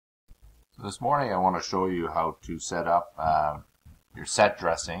This morning I want to show you how to set up your set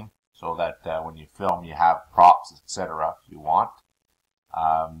dressing so that when you film you have props, etc. if you want.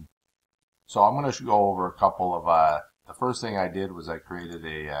 So I'm going to go over a couple of, the first thing I did was I created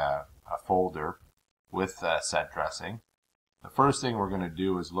a folder with set dressing. The first thing we're going to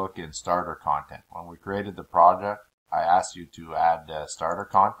do is look in starter content. When we created the project, I asked you to add starter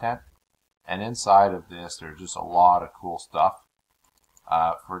content, and inside of this there's just a lot of cool stuff.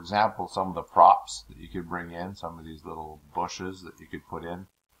 For example, some of the props that you could bring in, some of these little bushes that you could put in,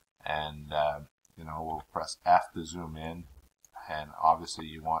 and we'll press F to zoom in, and obviously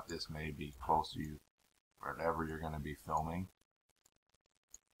you want this maybe close to you wherever you're going to be filming.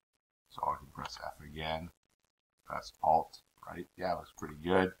 So I can press F again, press Alt, right? Yeah, it looks pretty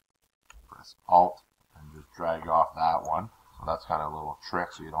good. Press Alt and just drag off that one. So that's kind of a little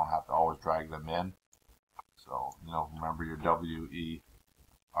trick, so you don't have to always drag them in. So, remember your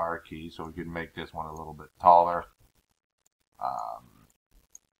WER key, so we can make this one a little bit taller.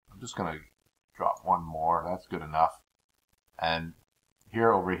 I'm just going to drop one more. That's good enough. And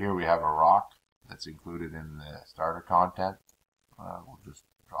over here we have a rock that's included in the starter content. We'll just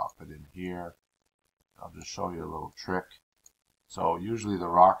drop it in here. I'll just show you a little trick. So usually the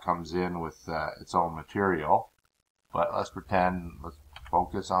rock comes in with its own material, but let's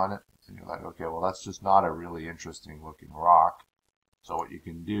focus on it. And you're like, okay, well that's just not a really interesting looking rock. So what you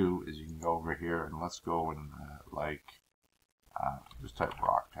can do is you can go over here and let's go and just type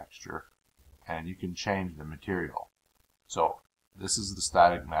rock texture, and you can change the material. So this is the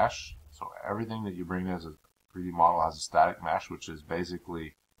static mesh. So everything that you bring as a 3D model has a static mesh, which is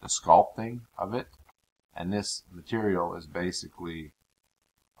basically the sculpting of it. And this material is basically,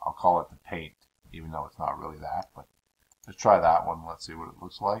 I'll call it the paint, even though it's not really that. But let's try that one. Let's see what it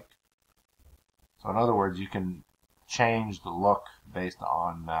looks like. So in other words, you can change the look based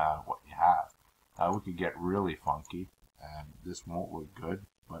on what you have. Now we could get really funky, and this won't look good,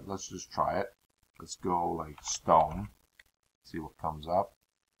 but let's just try it. Let's go like stone, see what comes up.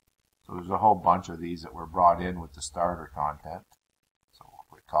 So there's a whole bunch of these that were brought in with the starter content. So we'll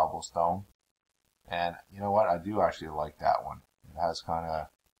click cobblestone, and you know what? I do actually like that one. It has kind of,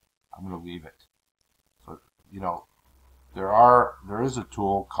 I'm going to leave it. So there is a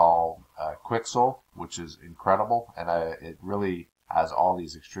tool called Quixel, which is incredible, and it really has all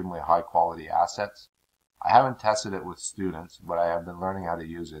these extremely high quality assets. I haven't tested it with students, but I have been learning how to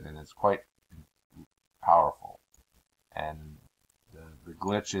use it, and it's quite powerful. And the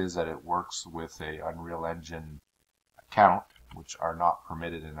glitch is that it works with a Unreal Engine account, which are not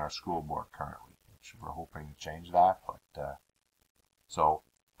permitted in our school board currently, which we're hoping to change that. But so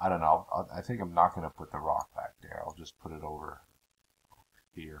I don't know. I think I'm not going to put the rock back there. I'll just put it over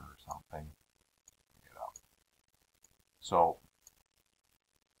here or something. So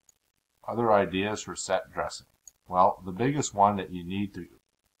other ideas for set dressing. Well, the biggest one that you need to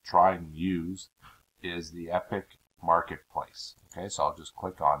try and use is the Epic Marketplace. Okay, so I'll just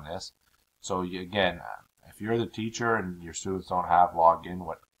click on this. So again, if you're the teacher and your students don't have login,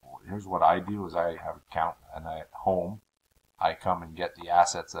 here's what I do is I have an account, and at home I come and get the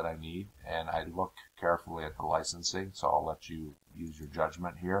assets that I need, and I look carefully at the licensing. So I'll let you use your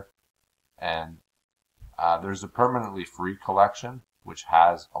judgment here. And there's a permanently free collection, which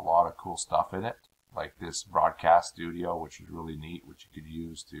has a lot of cool stuff in it, like this broadcast studio, which is really neat, which you could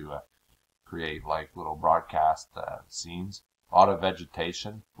use to create like little broadcast scenes. A lot of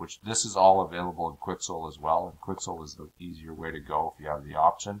vegetation, which this is all available in Quixel as well, and Quixel is the easier way to go if you have the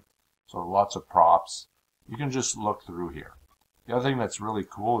option. So lots of props. You can just look through here. The other thing that's really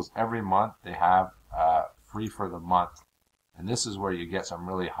cool is every month they have free for the month, and this is where you get some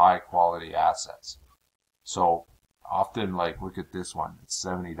really high quality assets. So often, like, look at this one, it's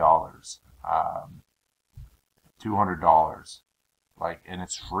 $70, $200, and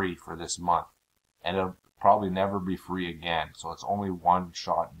it's free for this month, and it'll probably never be free again. So it's only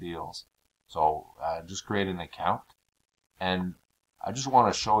one-shot deals. So just create an account, and I just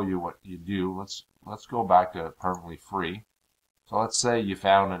want to show you what you do. Let's go back to permanently free. So let's say you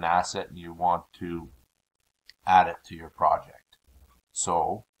found an asset and you want to add it to your project.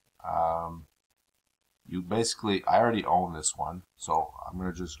 So I already own this one, so I'm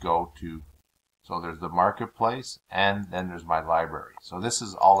going to just go to, so there's the marketplace, and then there's my library. So this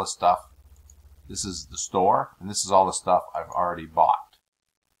is all the stuff, this is the store, and this is all the stuff I've already bought.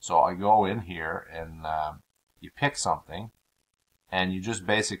 So I go in here and you pick something, and you just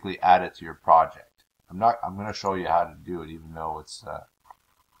basically add it to your project. I'm going to show you how to do it, even though it's, so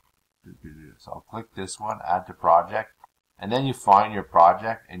I'll click this one, add to project, and then you find your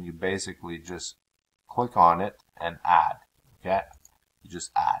project, and you basically just click on it and add. Okay, you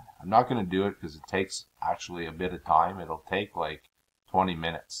just add. I'm not going to do it because it takes actually a bit of time. It'll take like 20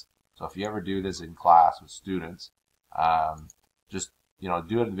 minutes. So if you ever do this in class with students, just do it at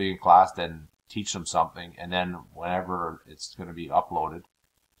the beginning of class, then teach them something, and then whenever it's going to be uploaded.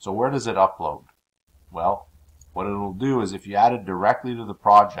 So where does it upload? Well, what it'll do is if you add it directly to the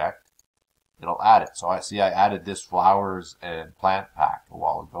project, it'll add it. So I added this flowers and plant pack a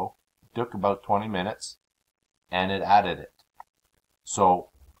while ago. It took about 20 minutes, and it added it. So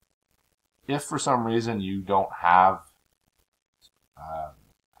if for some reason you don't have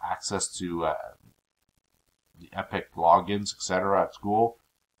access to the Epic logins, etc. at school,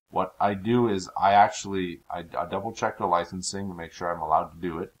 what I do is I double check the licensing to make sure I'm allowed to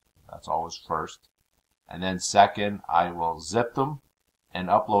do it. That's always first. And then second, I will zip them and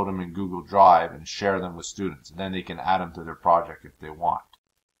upload them in Google Drive and share them with students. And then they can add them to their project if they want.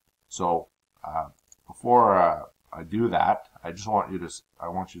 So before I do that, I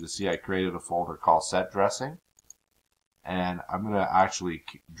want you to see I created a folder called Set Dressing. And I'm going to actually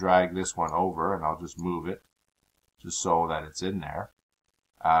drag this one over, and I'll just move it just so that it's in there.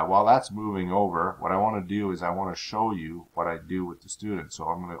 While that's moving over, what I want to do is I want to show you what I do with the students. So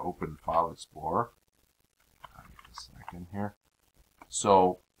I'm going to open File Explorer. A second here.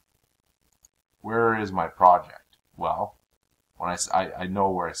 So where is my project? Well, when I know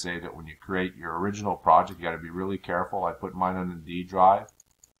where I save it. When you create your original project, you got to be really careful. I put mine on the D drive,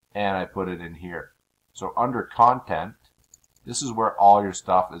 and I put it in here. So under Content, this is where all your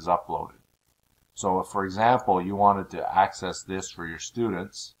stuff is uploaded. So if, for example, you wanted to access this for your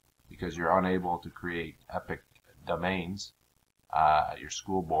students because you're unable to create Epic domains at your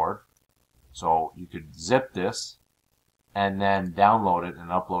school board, so you could zip this and then download it and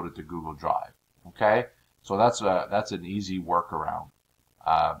upload it to Google Drive. Okay, so that's an easy workaround.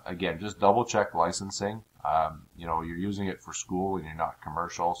 Again, just double check licensing. You're using it for school and you're not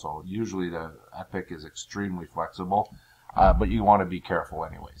commercial, so usually the Epic is extremely flexible. But you want to be careful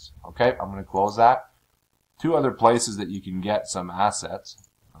anyways. Okay, I'm going to close that. Two other places that you can get some assets.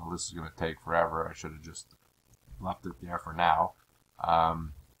 Well, this is going to take forever. I should have just left it there for now.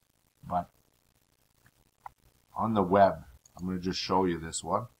 But on the web, I'm going to just show you this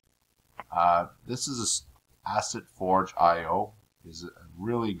one. This is AssetForge.io. Is a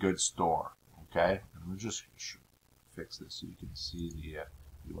really good store. Okay, I'm going to just fix this so you can see the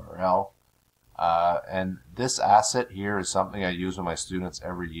URL. And this asset here is something I use with my students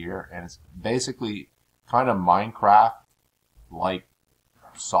every year, and it's basically kind of Minecraft-like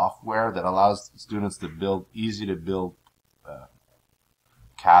software that allows students to build easy to build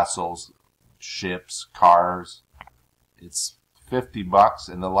castles, ships, cars. It's $50,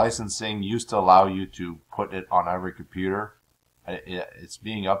 and the licensing used to allow you to put it on every computer. It's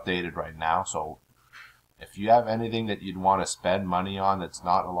being updated right now, so if you have anything that you'd want to spend money on that's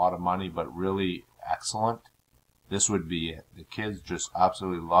not a lot of money but really excellent, this would be it. The kids just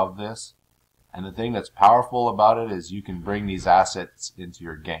absolutely love this. And the thing that's powerful about it is you can bring these assets into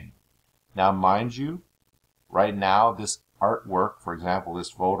your game. Now, mind you, right now, this artwork, for example, this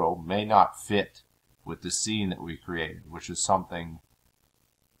photo, may not fit with the scene that we created, which is something,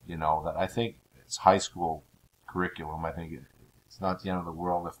 that I think it's high school curriculum. I think it's not the end of the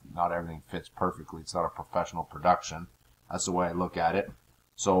world if not everything fits perfectly. It's not a professional production. That's the way I look at it.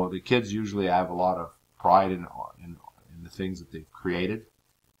 So the kids usually have a lot of pride in the things that they've created.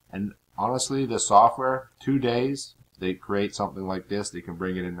 And honestly, the software, 2 days, they create something like this. They can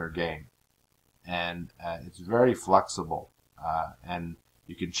bring it in their game. And it's very flexible. And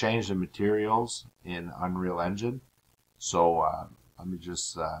you can change the materials in Unreal Engine. So let me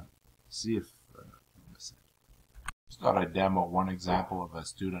just see if... Just thought I'd demo one example of a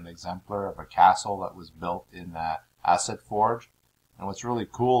student exemplar of a castle that was built in AssetForge. And what's really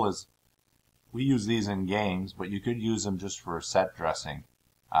cool is we use these in games, but you could use them just for set dressing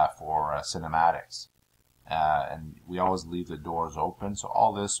for cinematics. And we always leave the doors open. So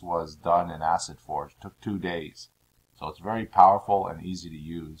all this was done in AssetForge. It took 2 days. So it's very powerful and easy to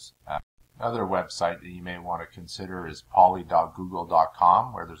use. Another website that you may want to consider is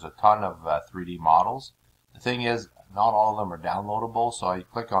poly.google.com, where there's a ton of 3D models. The thing is, not all of them are downloadable, so you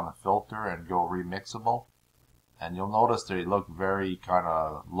click on the filter and go remixable, and you'll notice they look very kind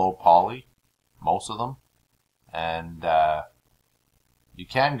of low poly, most of them. And you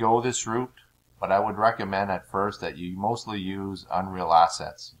can go this route, but I would recommend at first that you mostly use Unreal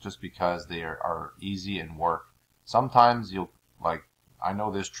Assets, just because they are easy and work. Sometimes I know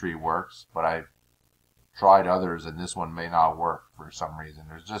this tree works, but I've tried others and this one may not work for some reason.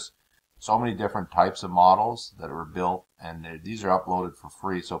 There's just so many different types of models that were built, and these are uploaded for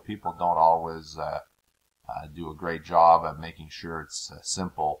free, so people don't always do a great job at making sure it's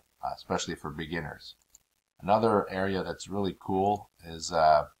simple especially for beginners. Another area that's really cool is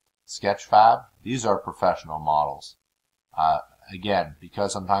Sketchfab. These are professional models. Again,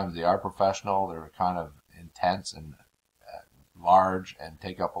 because sometimes they are professional, they're kind of intense and large and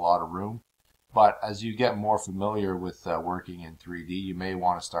take up a lot of room. But as you get more familiar with working in 3D, you may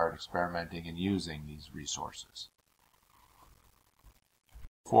want to start experimenting and using these resources.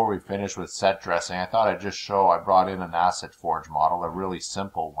 Before we finish with set dressing, I thought I'd just show I brought in an Asset Forge model, a really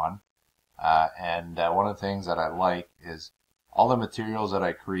simple one. One of the things that I like is all the materials that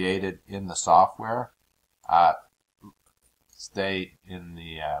I created in the software stay in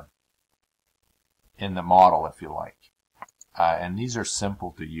the model, if you like. And these are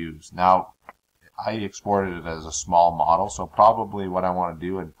simple to use. Now, I exported it as a small model, so probably what I want to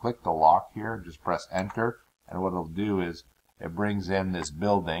do is click the lock here, just press enter, and what it'll do is it brings in this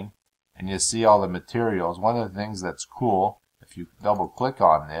building, and you see all the materials. One of the things that's cool, if you double click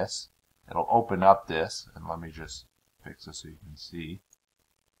on this, it'll open up this, and let me just fix this so you can see.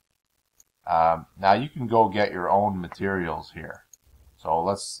 Now you can go get your own materials here. So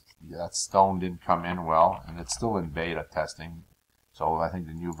that stone didn't come in well, and it's still in beta testing, so I think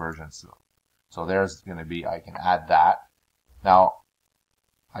the new version still. So there's going to be, I can add that. Now,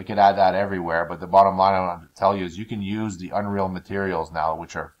 I could add that everywhere, but the bottom line I want to tell you is you can use the Unreal materials now,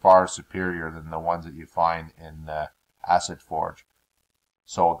 which are far superior than the ones that you find in Asset Forge.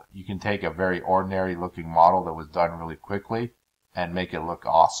 So you can take a very ordinary looking model that was done really quickly and make it look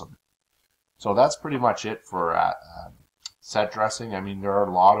awesome. So that's pretty much it for set dressing. I mean, there are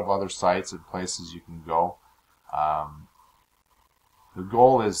a lot of other sites and places you can go. The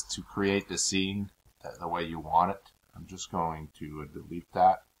goal is to create the scene the way you want it. I'm just going to delete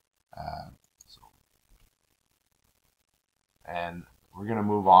that. And we're going to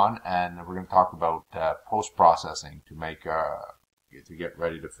move on, and we're going to talk about post-processing to make to get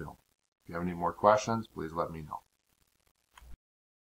ready to film. If you have any more questions, please let me know.